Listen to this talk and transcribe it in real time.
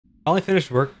Finally finished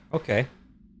work. Okay.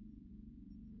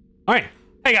 Alright.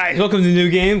 Hey guys, welcome to the new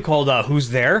game called Who's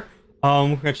There?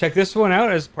 We're gonna check this one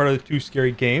out as part of the two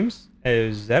scary games.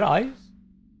 Is that eyes?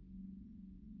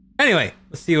 Anyway,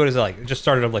 let's see what it's like. It just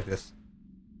started up like this.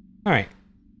 Alright.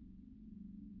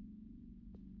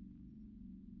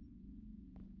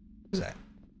 What is that?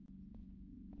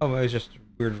 Oh, it was just a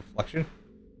weird reflection.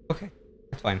 Okay,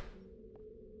 that's fine.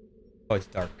 Oh, it's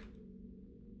dark.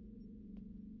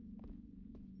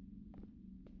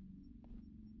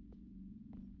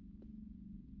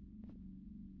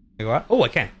 Can I go out? Oh, I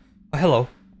can. Oh, hello.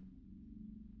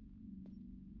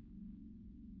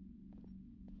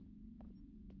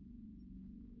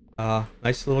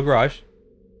 Nice little garage.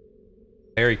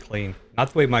 Very clean.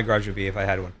 Not the way my garage would be if I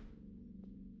had one.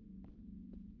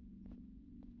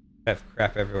 I have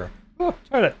crap everywhere. Oh,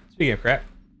 toilet. Speaking of crap.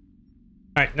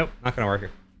 Alright, nope, not gonna work here.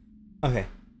 Okay.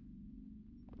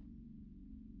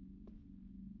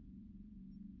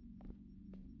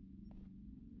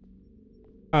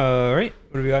 Alright,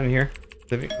 what do we got in here?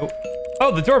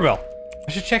 Oh, the doorbell!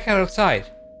 I should check out outside.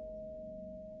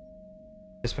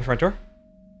 Is this my front door?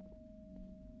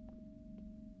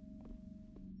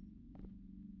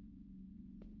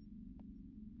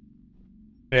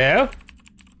 Hello?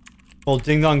 Old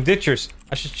ding-dong ditchers.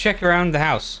 I should check around the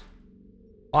house.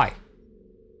 Why?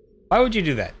 Why would you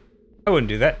do that? I wouldn't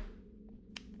do that.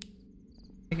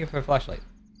 Thank you for a flashlight.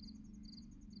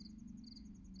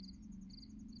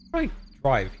 How do I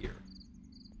drive here?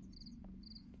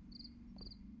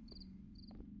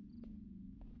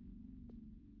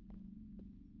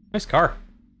 Nice car.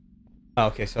 Oh,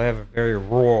 okay, so I have a very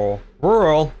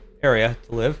rural area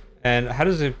to live. And how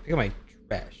does it pick up my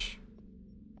trash?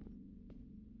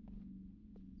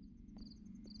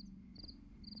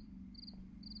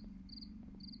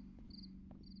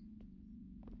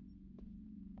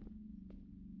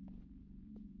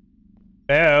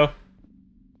 Hello?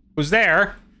 Who's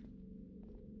there?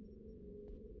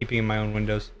 Keeping in my own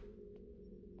windows.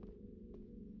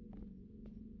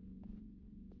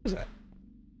 What is that?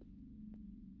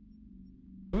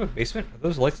 Do we have a basement? Are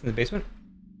those lights in the basement?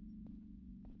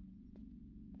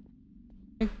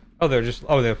 Oh,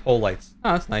 they're pole lights.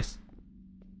 Oh, that's nice.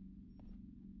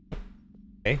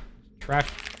 Okay. Trash.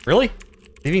 Really?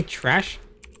 Leaving trash?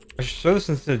 I should throw this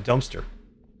into the dumpster.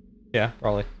 Yeah,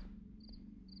 probably.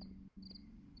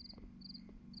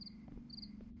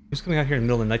 Who's coming out here in the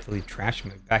middle of the night to leave trash in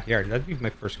my backyard? That'd be my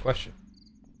first question.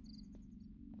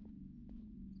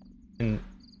 And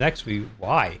next,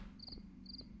 why?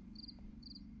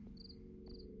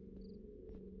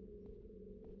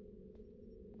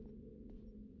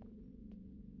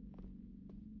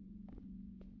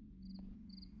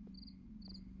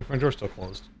 The front door's still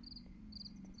closed.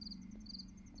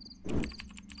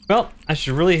 Well, I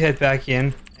should really head back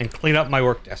in and clean up my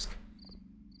work desk.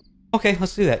 Okay,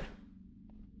 let's do that.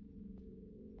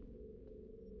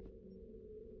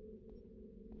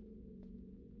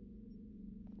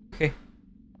 Okay.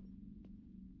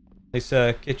 Nice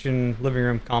kitchen living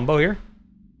room combo here.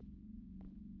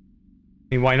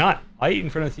 I mean, why not? I eat in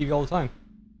front of the TV all the time.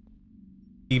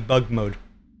 Debug mode.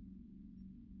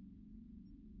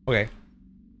 Okay.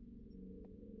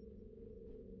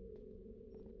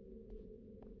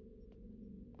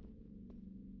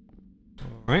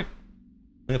 Alright.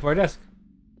 Clean up our desk.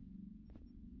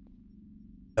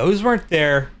 Those weren't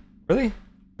there. Really?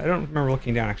 I don't remember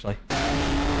looking down, actually.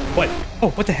 What? Oh,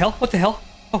 what the hell? What the hell?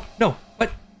 Oh, no.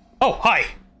 What? Oh, hi!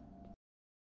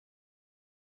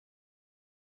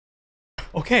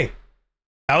 Okay.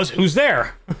 Who's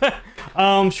there?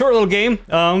 Short little game.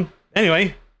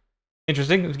 Anyway.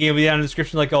 Interesting. The game will be down in the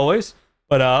description like always.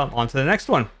 But, on to the next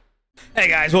one. Hey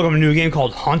guys, welcome to a new game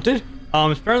called Haunted.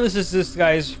 Apparently this is this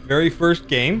guy's very first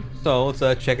game. So let's,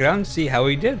 check it out and see how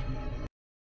he did.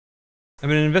 I've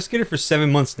been an investigator for 7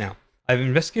 months now. I've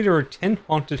investigated over 10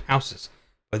 haunted houses.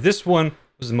 But this one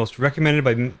was the most recommended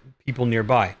by people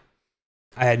nearby.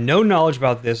 I had no knowledge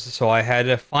about this, so I had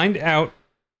to find out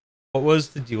what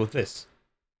was the deal with this.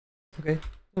 Okay,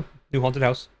 new haunted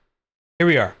house. Here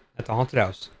we are, at the haunted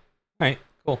house. Alright,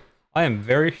 cool. I am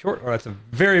very short, or that's a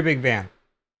very big van.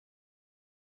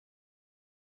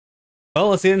 Well,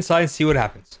 let's get inside and see what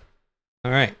happens.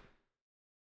 Alright.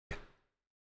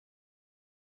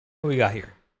 What we got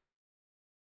here?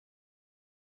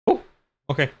 Oh,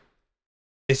 okay.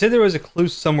 They said there was a clue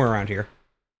somewhere around here.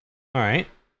 Alright.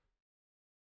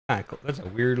 Ah, cool. That's a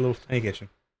weird little tiny kitchen.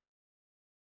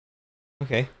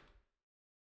 Okay.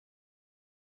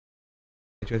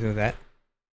 Do anything with that?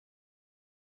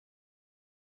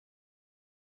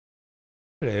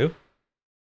 Hello.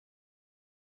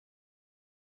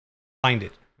 Find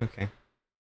it. Okay.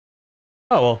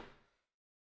 Oh, well.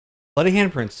 Bloody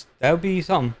handprints. That would be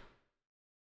something.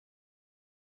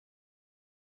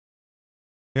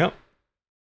 Yep.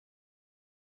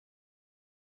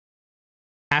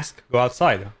 Ask. Go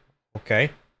outside.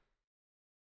 Okay.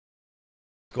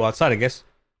 Go outside, I guess.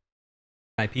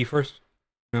 Can I pee first?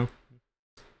 No.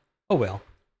 Oh well.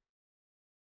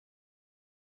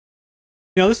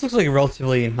 You know, this looks like a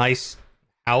relatively nice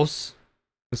house,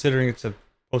 considering it's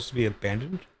supposed to be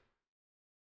abandoned.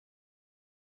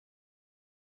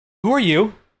 Who are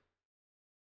you?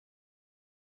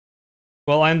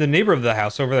 Well, I'm the neighbor of the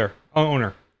house over there.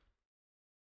 Owner.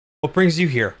 What brings you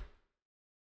here?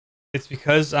 It's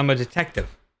because I'm a detective.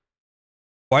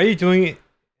 Why are you doing it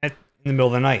in the middle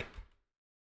of the night?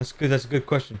 That's good. That's a good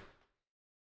question.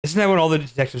 Isn't that what all the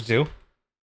detectives do?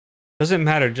 Doesn't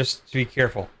matter, just to be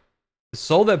careful. The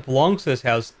soul that belongs to this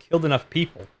house killed enough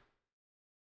people.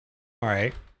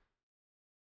 Alright.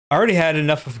 I already had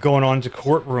enough of going on to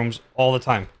courtrooms all the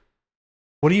time.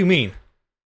 What do you mean?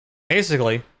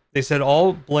 Basically, they said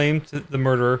all blame to the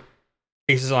murderer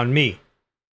faces on me.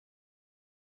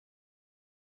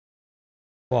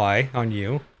 Why? On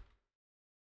you?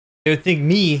 They would think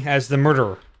me as the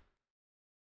murderer.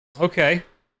 Okay.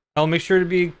 I'll make sure to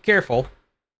be careful.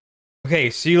 Okay,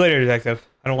 see you later, detective.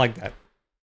 I don't like that.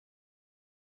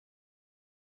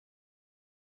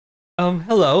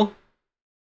 Hello?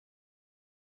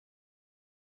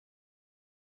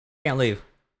 Can't leave.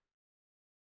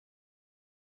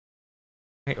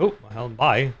 Hey, oh, well,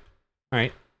 bye.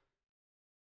 Alright.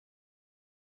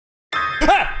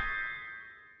 Ha!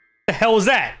 The hell was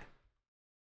that?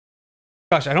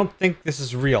 Gosh, I don't think this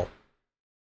is real.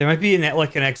 There might be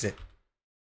like an exit.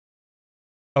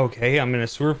 Okay, I'm in a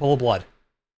sewer full of blood.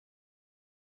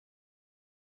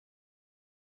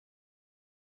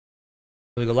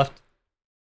 Do we go left?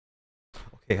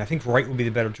 Okay, I think right would be the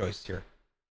better choice here.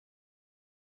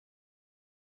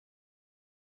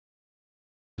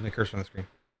 There's my cursor on the screen.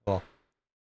 Well.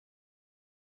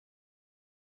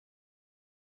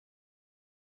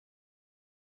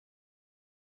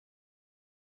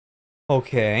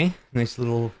 Okay, nice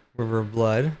little river of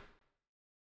blood.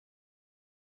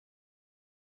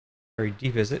 Very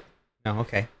deep, is it? No,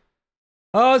 okay.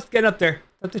 Oh, it's getting up there.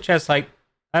 Up to chest height.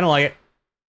 I don't like it.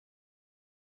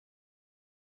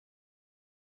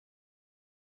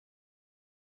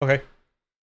 Okay.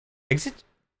 Exit?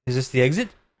 Is this the exit?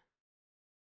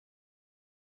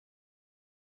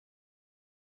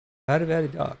 How about a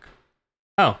dog?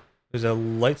 Oh, there's a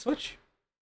light switch?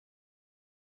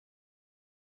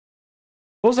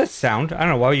 What was that sound? I don't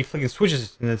know. Why are you flicking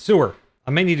switches in the sewer?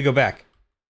 I may need to go back.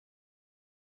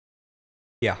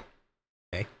 Yeah.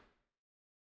 Okay.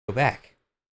 Go back.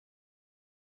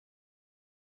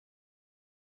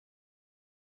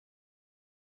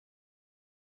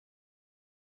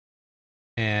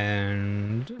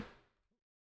 And...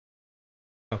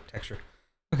 oh, texture.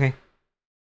 Okay.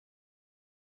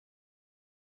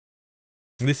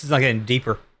 This is not getting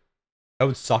deeper. That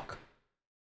would suck.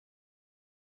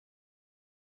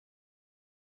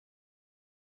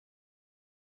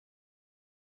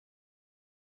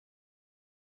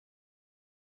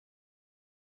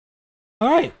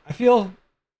 Alright, I feel...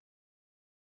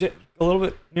 a little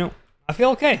bit, you know, I feel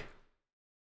okay.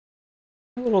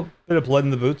 A little bit of blood in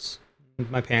the boots. In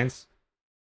my pants.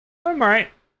 I'm alright.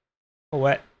 Oh,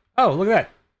 wet. Oh, look at that.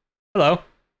 Hello.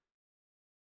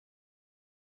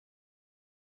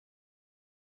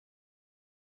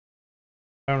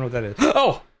 I don't know what that is.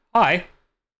 Oh! Hi!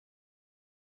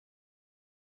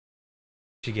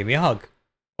 She gave me a hug.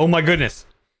 Oh my goodness.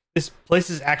 This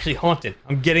place is actually haunted.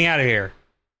 I'm getting out of here.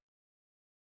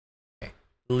 Okay.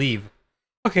 Leave.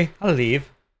 Okay, I'll leave.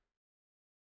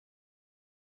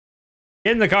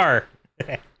 Get in the car!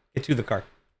 Get to the car.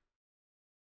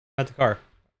 Not the car.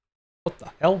 What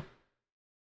the hell?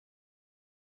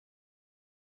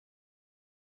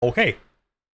 Okay.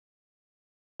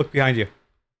 Look behind you.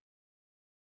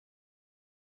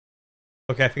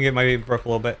 Okay, I think it might be broke a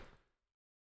little bit.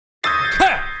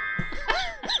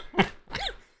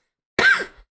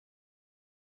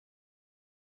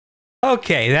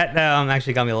 Okay, that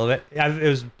actually got me a little bit. It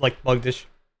was like bugdish.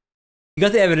 You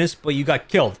got the evidence, but you got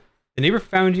killed. The neighbor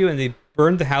found you and they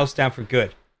burned the house down for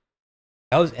good.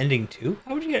 That was ending 2?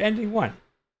 How would you get ending 1?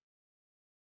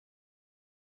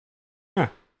 Huh.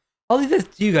 I'll leave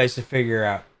that to you guys to figure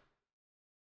out.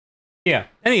 Yeah,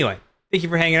 anyway. Thank you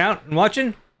for hanging out and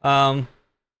watching. The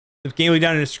game will be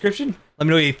down in the description. Let me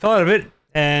know what you thought of it,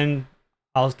 and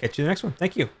I'll catch you in the next one.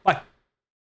 Thank you. Bye.